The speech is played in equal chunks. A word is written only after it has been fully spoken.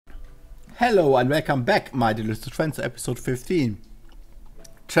Hello and welcome back, my delusional friends, to episode 15.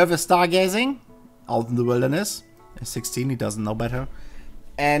 Trevor stargazing out in the wilderness. He's 16, he doesn't know better.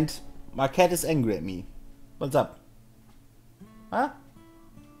 And my cat is angry at me. What's up? Huh?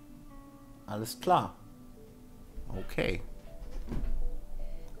 Alles klar. Okay.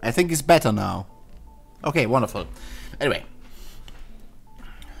 I think it's better now. Okay, wonderful. Anyway.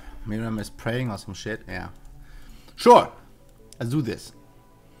 Miriam is praying or some shit. Yeah. Sure. Let's do this.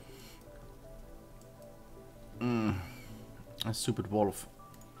 A stupid wolf.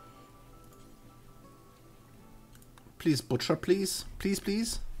 Please, butcher, please. Please,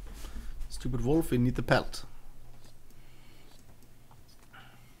 please. Stupid wolf, we need the pelt.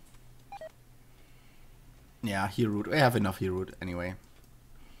 Yeah, hero root. I have enough hero root anyway.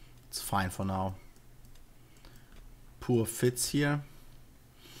 It's fine for now. Poor Fitz here.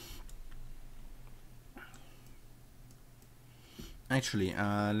 Actually,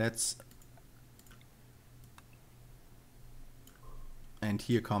 let's... And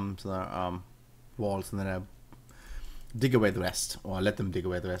here comes the walls, and then I dig away the rest. Or let them dig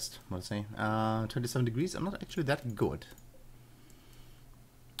away the rest. What do I say? 27 degrees. I'm not actually that good.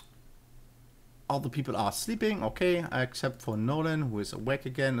 All the people are sleeping. Okay, except for Nolan, who is awake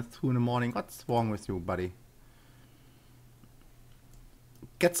again at 2 in the morning. What's wrong with you, buddy?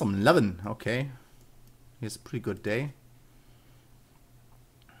 Get some lovin'. Okay. Here's a pretty good day.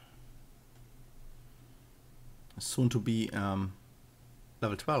 Soon to be...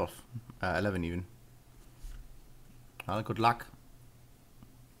 level 12. 11 even. Well, good luck.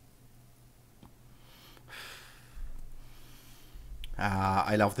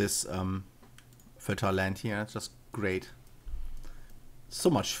 I love this fertile land here. It's just great.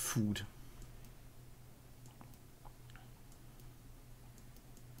 So much food.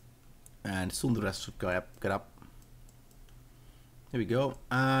 And soon the rest should go up, get up. Here we go.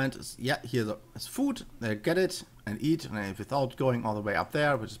 And yeah, here's food. Get it and eat, and without going all the way up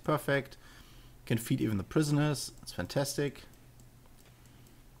there, which is perfect. Can feed even the prisoners. It's fantastic.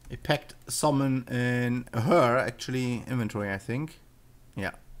 A packed summon in her actually inventory, I think.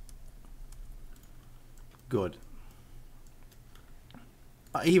 Yeah. Good.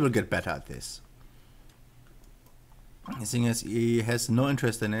 He will get better at this. The thing is, he has no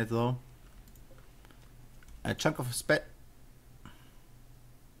interest in it though. A chunk of spec.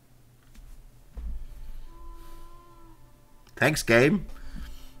 Thanks, game.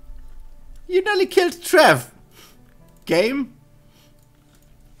 You nearly killed Trev. Game?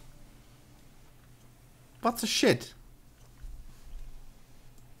 What the shit?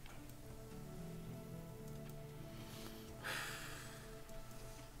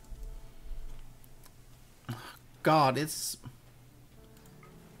 God, it's...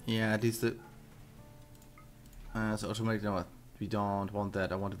 Yeah, it is the... so automatically, no, we don't want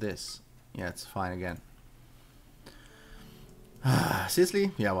that. I want this. Yeah, it's fine again.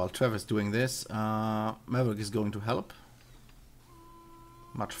 Seriously? Yeah, well, Trevor's doing this. Maverick is going to help.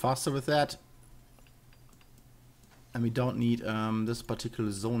 Much faster with that. And we don't need this particular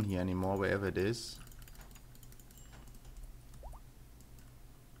zone here anymore, wherever it is.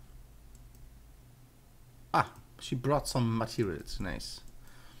 Ah, she brought some materials. Nice.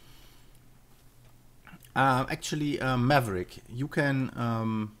 Actually, Maverick, you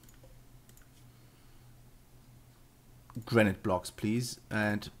can... granite blocks, please,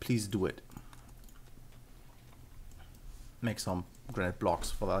 and please do it. Make some granite blocks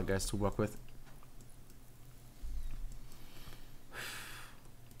for the other guys to work with.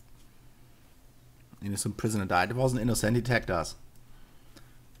 Innocent prisoner died. It wasn't innocent, he attacked us.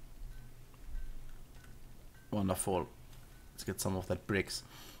 Wonderful. Let's get some of that bricks.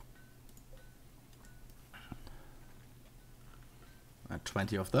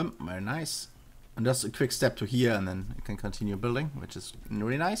 20 of them, very nice. And just a quick step to here, and then you can continue building, which is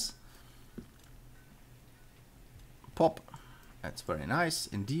really nice. Pop. That's very nice,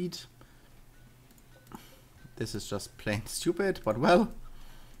 indeed. This is just plain stupid, but well.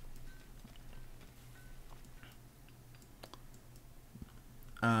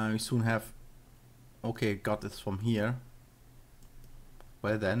 We soon have... Okay, got this from here.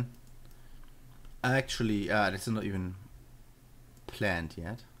 Well then. Actually, this is not even planned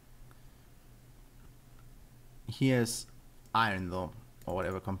yet. Here's iron though, or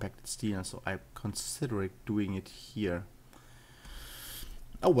whatever, compacted steel, so I consider doing it here.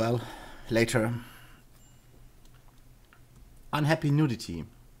 Oh well, later. Unhappy nudity.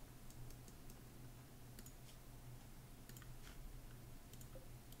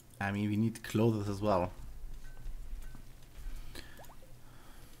 I mean, we need clothes as well.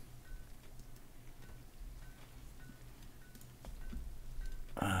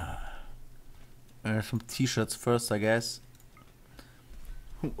 Some t-shirts first, I guess.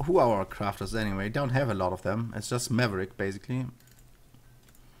 Who are our crafters anyway? Don't have a lot of them. It's just Maverick, basically.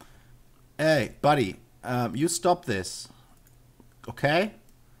 Hey, buddy, you stop this, okay?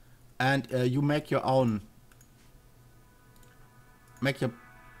 And you make your own. Make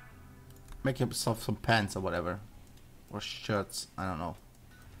yourself some pants or whatever, or shirts. I don't know.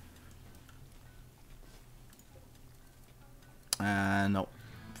 No,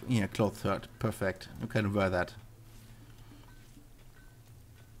 yeah, clothes third, perfect. You can wear that.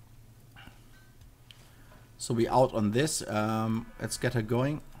 So we out on this. Let's get her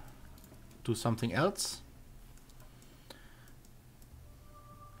going. Do something else.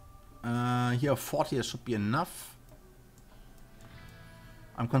 Here 40 should be enough.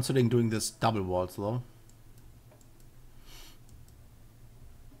 I'm considering doing this double walls though.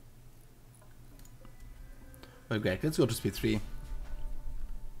 Okay, let's go to speed 3.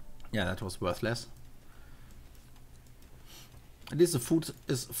 Yeah, that was worthless. At least the food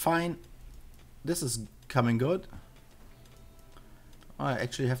is fine. This is coming good. I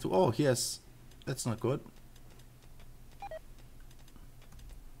actually have to... Oh, yes. That's not good.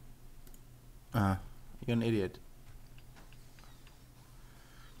 You're an idiot.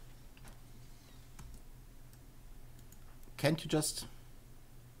 Can't you just...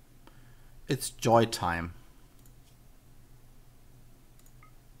 It's joy time.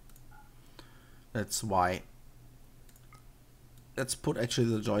 That's why. Let's put actually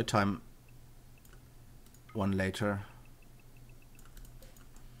the joy time one later.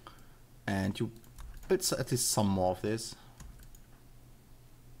 And you build at least some more of this.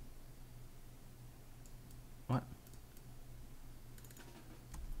 What?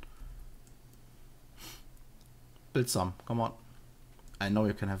 Build some, come on. I know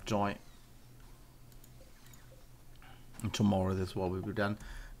you can have joy. And tomorrow this wall will be done.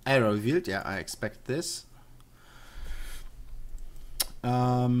 Arrow revealed, yeah, I expect this.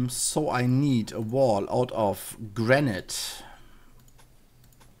 So I need a wall out of granite.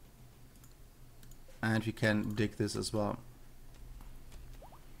 And we can dig this as well.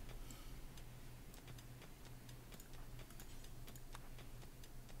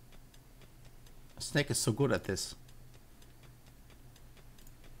 Snake is so good at this.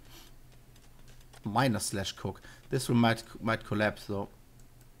 Miner slash cook. This one might collapse though.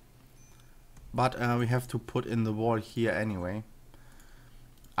 But we have to put in the wall here anyway.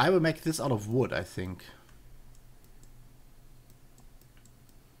 I will make this out of wood, I think.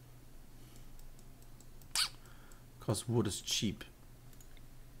 Because wood is cheap.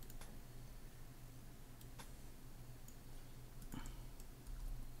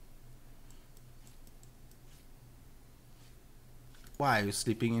 Why are you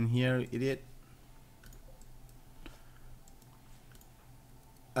sleeping in here, idiot?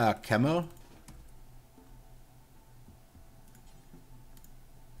 Camel.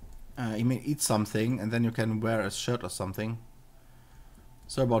 You may eat something and then you can wear a shirt or something.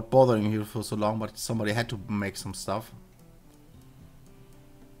 Sorry about bothering you for so long, but somebody had to make some stuff.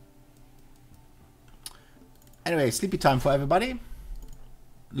 Anyway, sleepy time for everybody.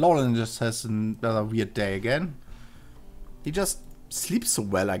 Lauren just has another weird day again. He just sleeps so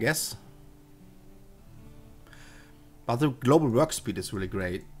well, I guess. But the global work speed is really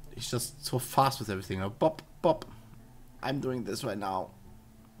great. He's just so fast with everything. Bop, bop. I'm doing this right now.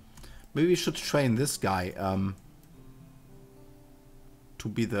 Maybe we should train this guy to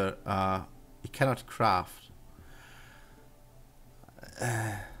be the... he cannot craft.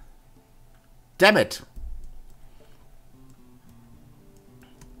 Damn it!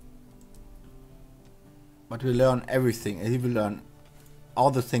 But we learn everything. He will learn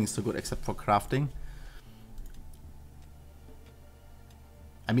all the things so good except for crafting.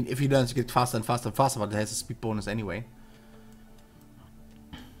 I mean, if he learns to get faster and faster and faster, but it has a speed bonus anyway.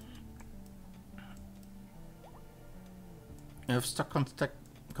 You have stock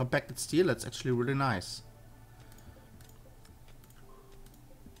compacted steel. That's actually really nice.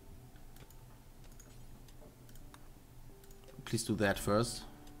 Please do that first.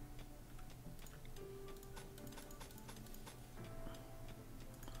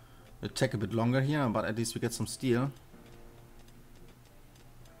 It'll take a bit longer here, but at least we get some steel.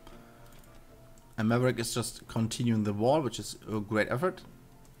 And Maverick is just continuing the wall, which is a great effort.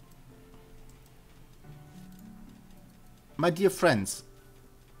 My dear friends,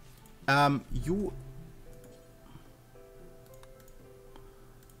 why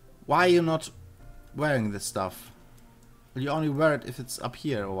are you not wearing this stuff? Will you only wear it if it's up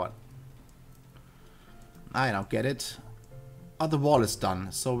here or what? I don't get it. Oh, the wall is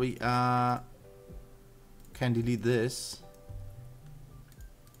done, so we can delete this.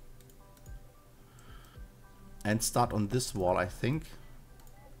 and start on this wall, I think.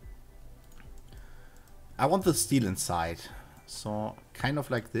 I want the steel inside, so kind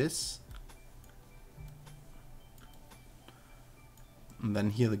of like this. And then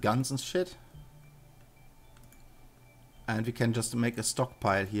here the guns and shit. And we can just make a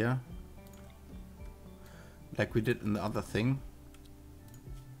stockpile here, like we did in the other thing.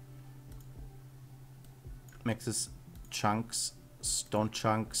 Make this chunks, stone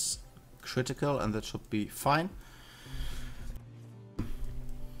chunks critical, and that should be fine.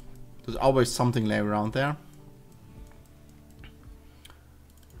 There's always something laying around there.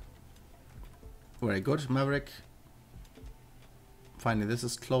 Very good, Maverick. Finally, this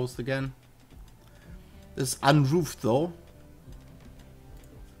is closed again. This is unroofed though.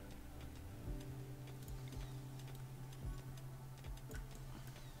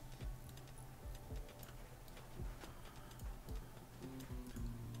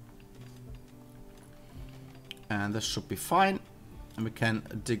 And this should be fine. And we can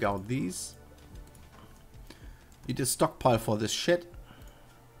dig out these. Need a stockpile for this shit.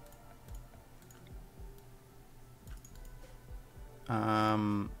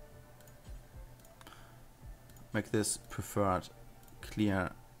 Make this preferred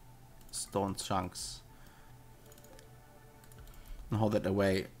clear stone chunks. And hold that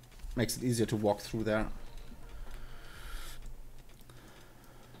away. Makes it easier to walk through there.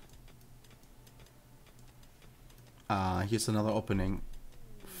 Here's another opening.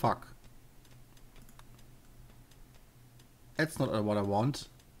 Fuck. That's not what I want.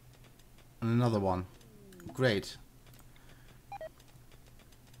 And another one. Great.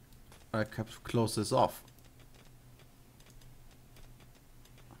 I can close this off.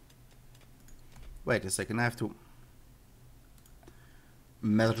 Wait a second, I have to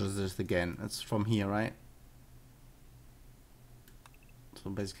measure this again. It's from here, right?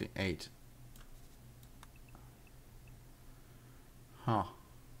 So basically 8. Huh.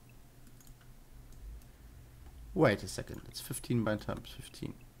 Wait a second, it's 15 by times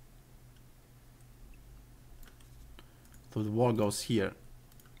 15. So the wall goes here.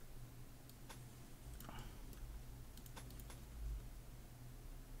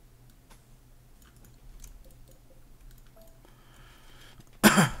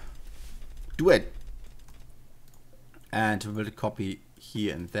 Do it. And we will copy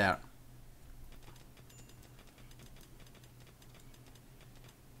here and there.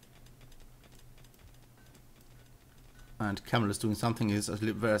 And Camel is doing something. He's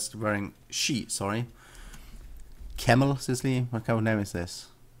wearing sorry. Camel, Cicely? What kind of name is this?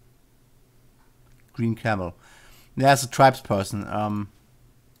 Green Camel. There's a tribesperson.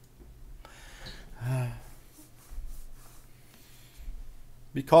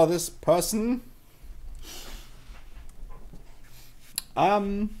 We call this person I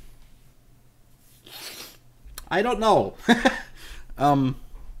don't know. Call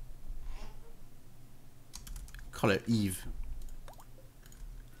her Eve.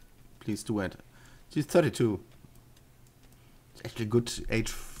 Please do it. She's 32. It's actually a good age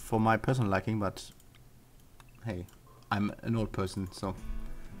for my personal liking, but hey, I'm an old person, so.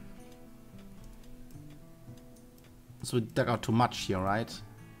 So we dug out too much here, right?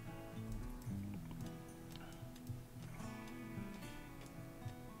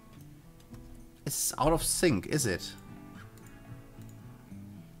 It's out of sync, is it?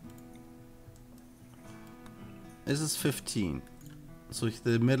 This is 15. So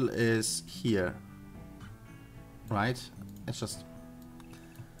the middle is here. Right? It's just...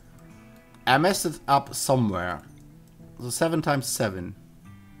 I messed it up somewhere. So 7 times 7.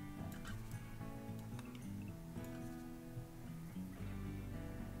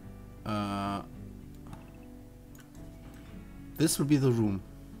 This will be the room.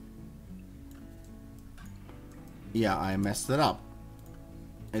 Yeah, I messed it up.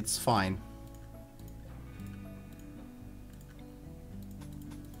 It's fine.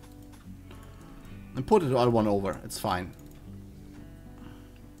 And put it all one over. It's fine.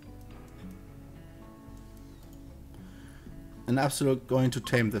 I'm absolutely going to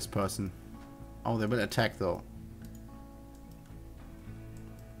tame this person. Oh, they will attack though.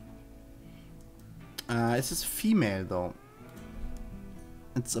 This is female though.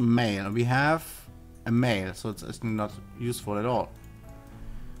 It's a male. We have a male, so it's not useful at all.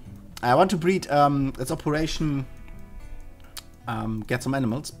 I want to breed. It's Operation Get Some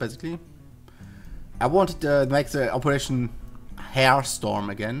Animals, basically. I wanted to make the Operation Hairstorm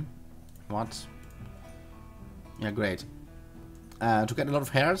again. What? Yeah, great. To get a lot of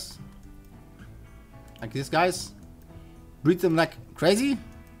hairs, like these guys, breed them like crazy,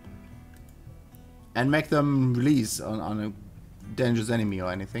 and make them release on a dangerous enemy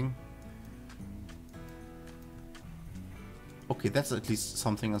or anything. Okay, that's at least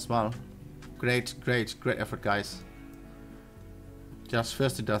something as well. Great, great, great effort, guys. Just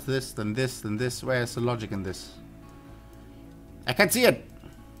first it does this, then this, then this. Where's the logic in this? I can't see it!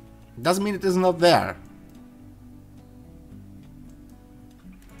 Doesn't mean it is not there.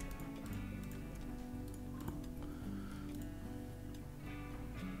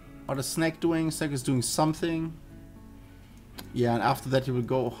 What is Snake doing? Snake is doing something. Yeah, and after that he will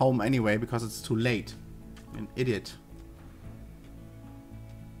go home anyway because it's too late. An idiot.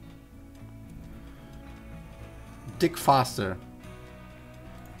 Dig faster.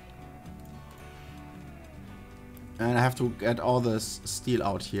 And I have to get all this steel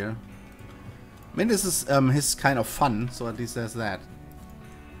out here. I mean, this is his kind of fun, so at least there's that.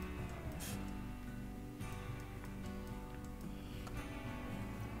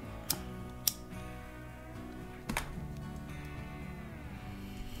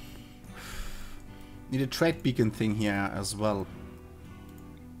 Need a trade beacon thing here as well.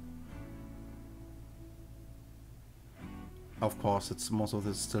 Of course, it's most of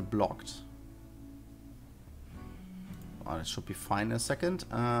this is still blocked. Oh, it should be fine in a second.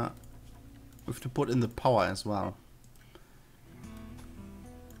 We have to put in the power as well.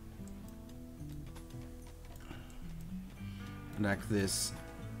 Like this.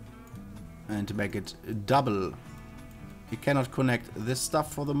 And to make it double. You cannot connect this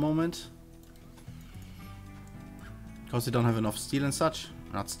stuff for the moment. Because you don't have enough steel and such.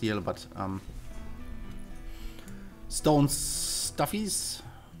 Not steel, but stone stuffies.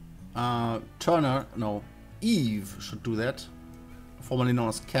 Turner, no. Eve should do that. Formerly known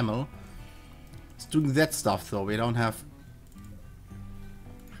as Camel. It's doing that stuff though. We don't have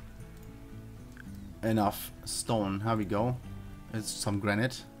enough stone. Here we go. It's some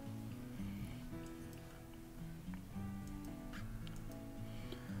granite.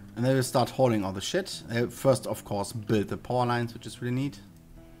 And then we'll start hauling all the shit. First, of course, build the power lines, which is really neat.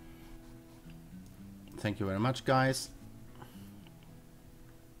 Thank you very much, guys.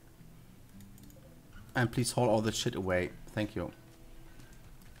 And please haul all the shit away. Thank you.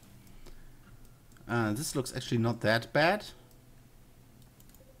 This looks actually not that bad.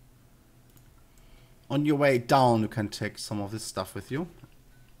 On your way down, you can take some of this stuff with you.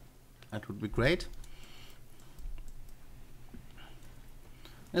 That would be great.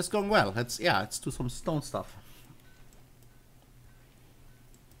 It's going well. Let's do some stone stuff.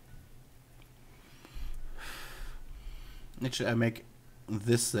 Actually, I make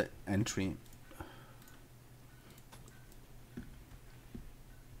this the entry.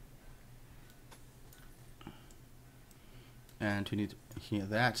 And we need here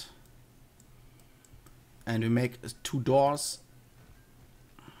that. And we make 2 doors.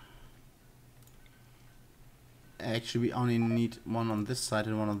 Actually, we only need one on this side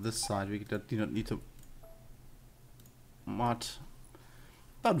and one on this side. We do not need to... What?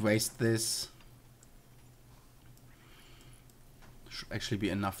 Don't waste this. Should actually be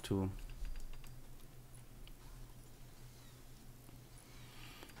enough to...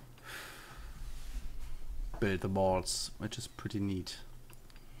 build the walls, which is pretty neat.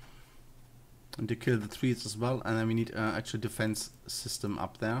 And to kill the trees as well, and then we need an actual defense system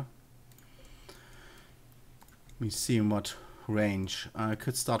up there. Let me see in what range. I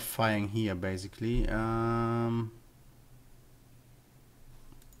could start firing here, basically.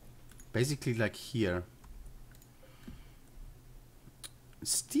 Basically like here.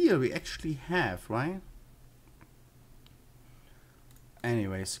 Steel we actually have, right?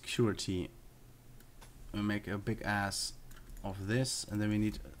 Anyway, security. We make a big ass of this, and then we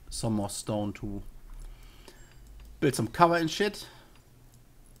need some more stone to build some cover and shit.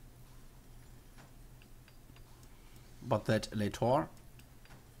 But that later.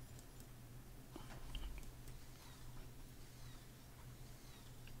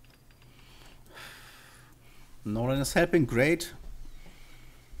 Nolan is helping, great.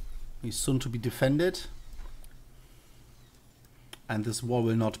 He's soon to be defended. And this wall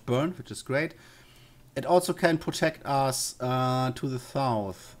will not burn, which is great. It also can protect us to the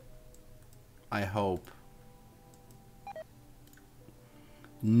south, I hope.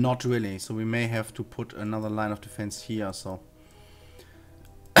 Not really, so we may have to put another line of defense here. So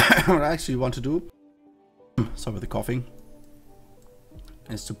what I actually want to do, sorry for the coughing,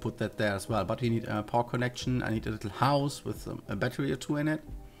 is to put that there as well. But we need a power connection. I need a little house with a battery or 2 in it.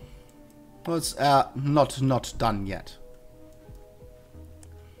 Well, it's not done yet.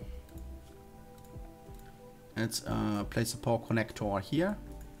 Let's place a power connector here.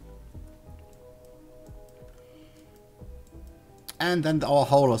 And then our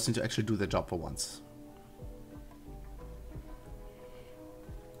haulers need to actually do their job for once.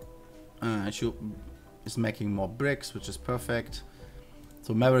 is making more bricks, which is perfect.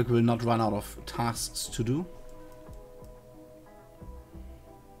 So Maverick will not run out of tasks to do.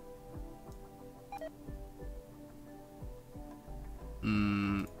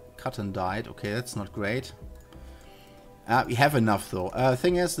 Cotton died. Okay, that's not great. We have enough though.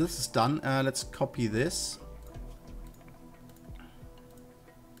 Thing is, this is done. Let's copy this.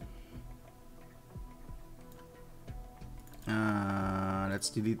 Let's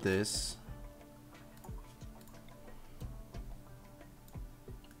delete this.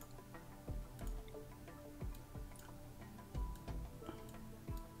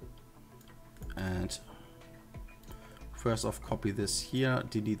 And first off, copy this here,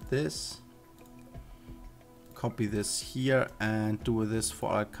 delete this. Copy this here and do this for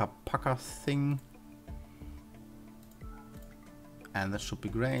our alpaca thing. And that should be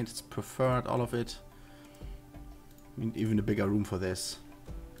great. It's preferred, all of it. I need even a bigger room for this.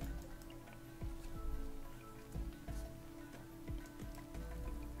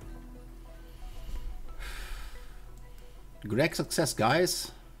 Great success,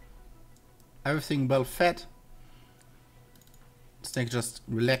 guys. Everything well fed. Snake just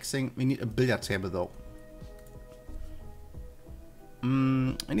relaxing. We need a billiard table though.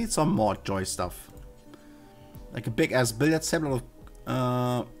 I need some more joy stuff. Like a big ass billiard table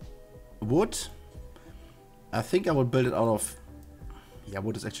of wood. I think I will build it out of... Yeah,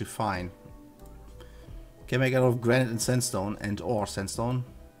 wood is actually fine. Can make it out of granite and sandstone or sandstone.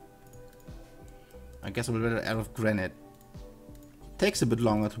 I guess I will build it out of granite. Takes a bit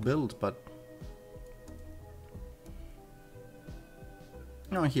longer to build, but...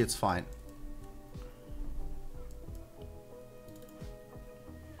 No, here it's fine.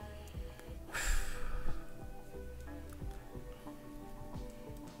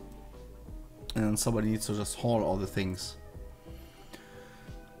 And somebody needs to just haul all the things.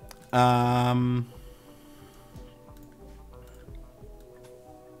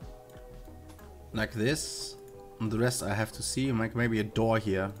 Like this. And the rest I have to see. Like maybe a door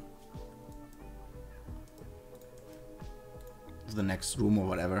here. To the next room or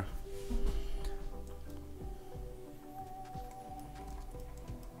whatever.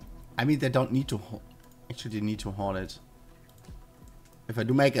 I mean, they don't need to actually need to haul it. If I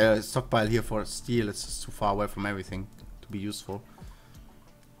do make a stockpile here for steel, it's just too far away from everything to be useful.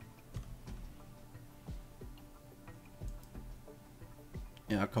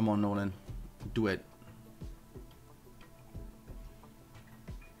 Yeah, come on, Nolan. Do it.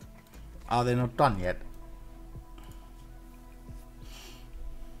 Are they not done yet?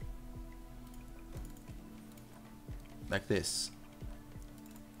 Like this.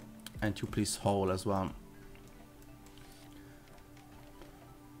 And you please haul as well.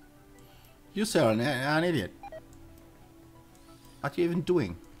 You sir are an idiot. What are you even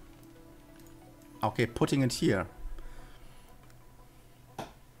doing? Okay, putting it here.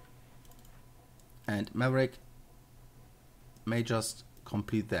 And Maverick may just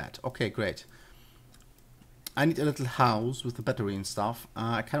complete that. Okay, great. I need a little house with the battery and stuff.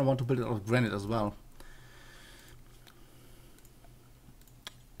 I kind of want to build it out of granite as well.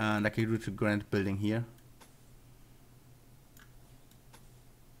 And I can do a granite building here.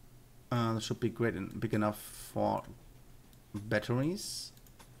 That should be great and big enough for batteries.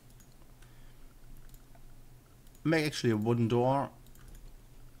 Make actually a wooden door.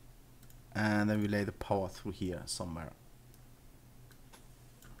 And then we lay the power through here somewhere.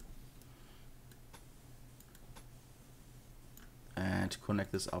 And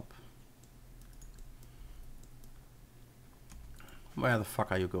connect this up. Where the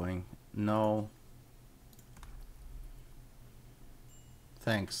fuck are you going? No.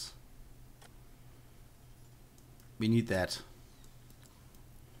 Thanks. We need that.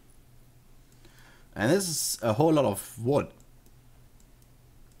 And this is a whole lot of wood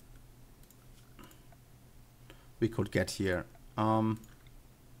we could get here. Like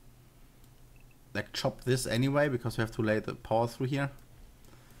chop this anyway, because we have to lay the power through here.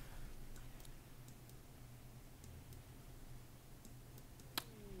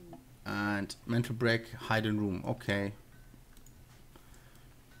 And mental break, hide in room. Okay.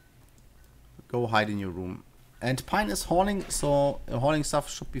 Go hide in your room. And Pine is hauling, so hauling stuff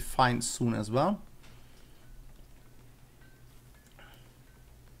should be fine soon as well.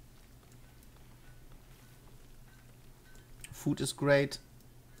 Food is great.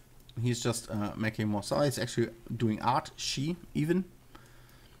 He's just making more. So he's actually doing art. She even.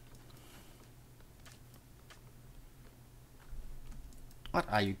 What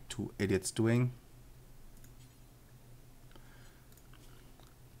are you two idiots doing?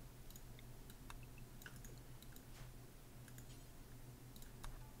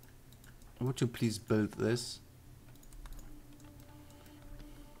 Would you please build this?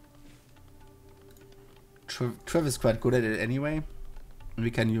 Trev is quite good at it anyway. We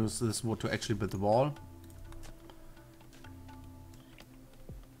can use this wood to actually build the wall.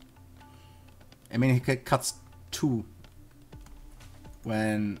 I mean, he cuts 2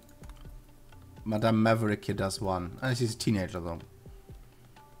 when Madame Maverick here does 1. And she's a teenager though.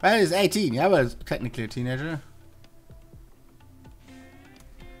 Well, he's 18, yeah, but technically a teenager.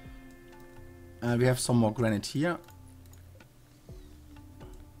 We have some more granite here.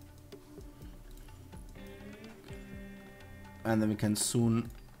 And then we can soon,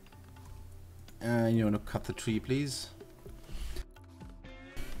 you want to cut the tree, please.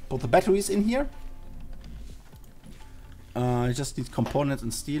 Put the batteries in here. I just need components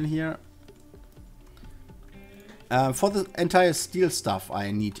and steel here. For the entire steel stuff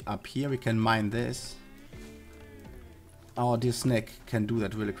I need up here, we can mine this. Our dear snake can do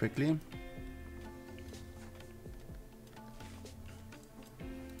that really quickly.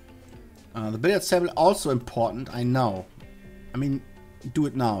 The billiard table also important, I know. I mean, do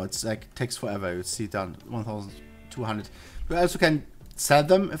it now. It's like takes forever. You see it done 1,200. We also can sell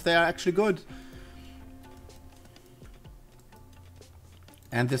them if they are actually good.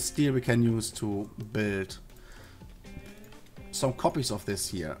 And the steel we can use to build some copies of this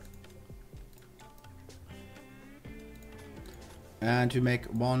here. And we make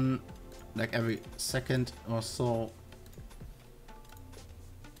one like every second or so.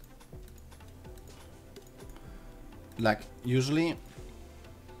 Like usually,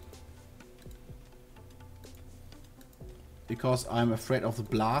 because I'm afraid of the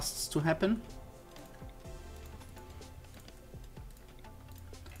blasts to happen.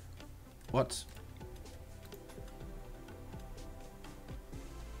 What?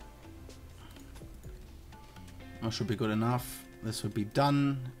 That should be good enough. This would be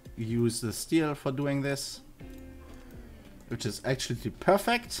done. Use the steel for doing this, which is actually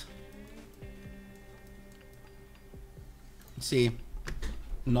perfect. See,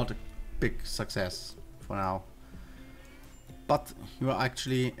 not a big success for now. But you are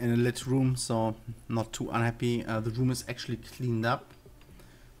actually in a lit room, so not too unhappy. The room is actually cleaned up,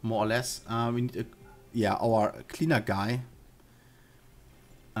 more or less. We need our cleaner guy.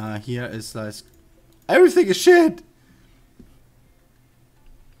 Here is like, everything is shit!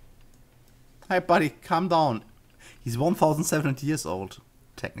 Hi buddy, calm down. He's 1,700 years old,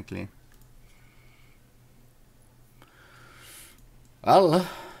 technically. Well,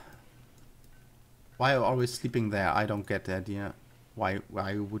 why are you always sleeping there? I don't get the idea. Why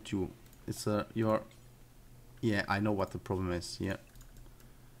would you? It's your... Yeah, I know what the problem is here.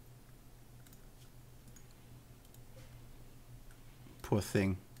 Poor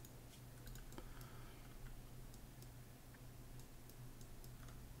thing.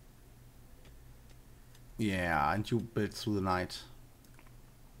 Yeah, and you build through the night.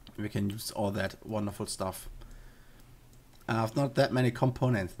 We can use all that wonderful stuff. Not that many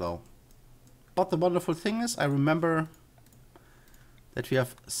components though. But the wonderful thing is, I remember that we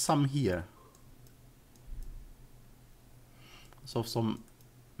have some here. So some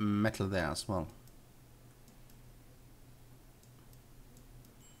metal there as well.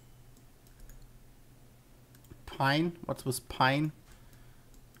 Pine? What was pine?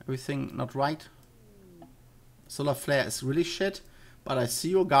 Everything not right? Solar flare is really shit. But I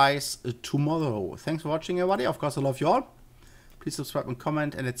see you guys tomorrow. Thanks for watching everybody. Of course I love you all. Please subscribe and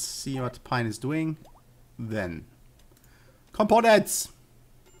comment, and let's see what Pine is doing then. Components!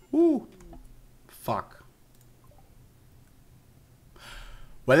 Woo! Fuck.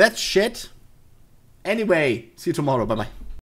 Well, that's shit. Anyway, see you tomorrow. Bye-bye.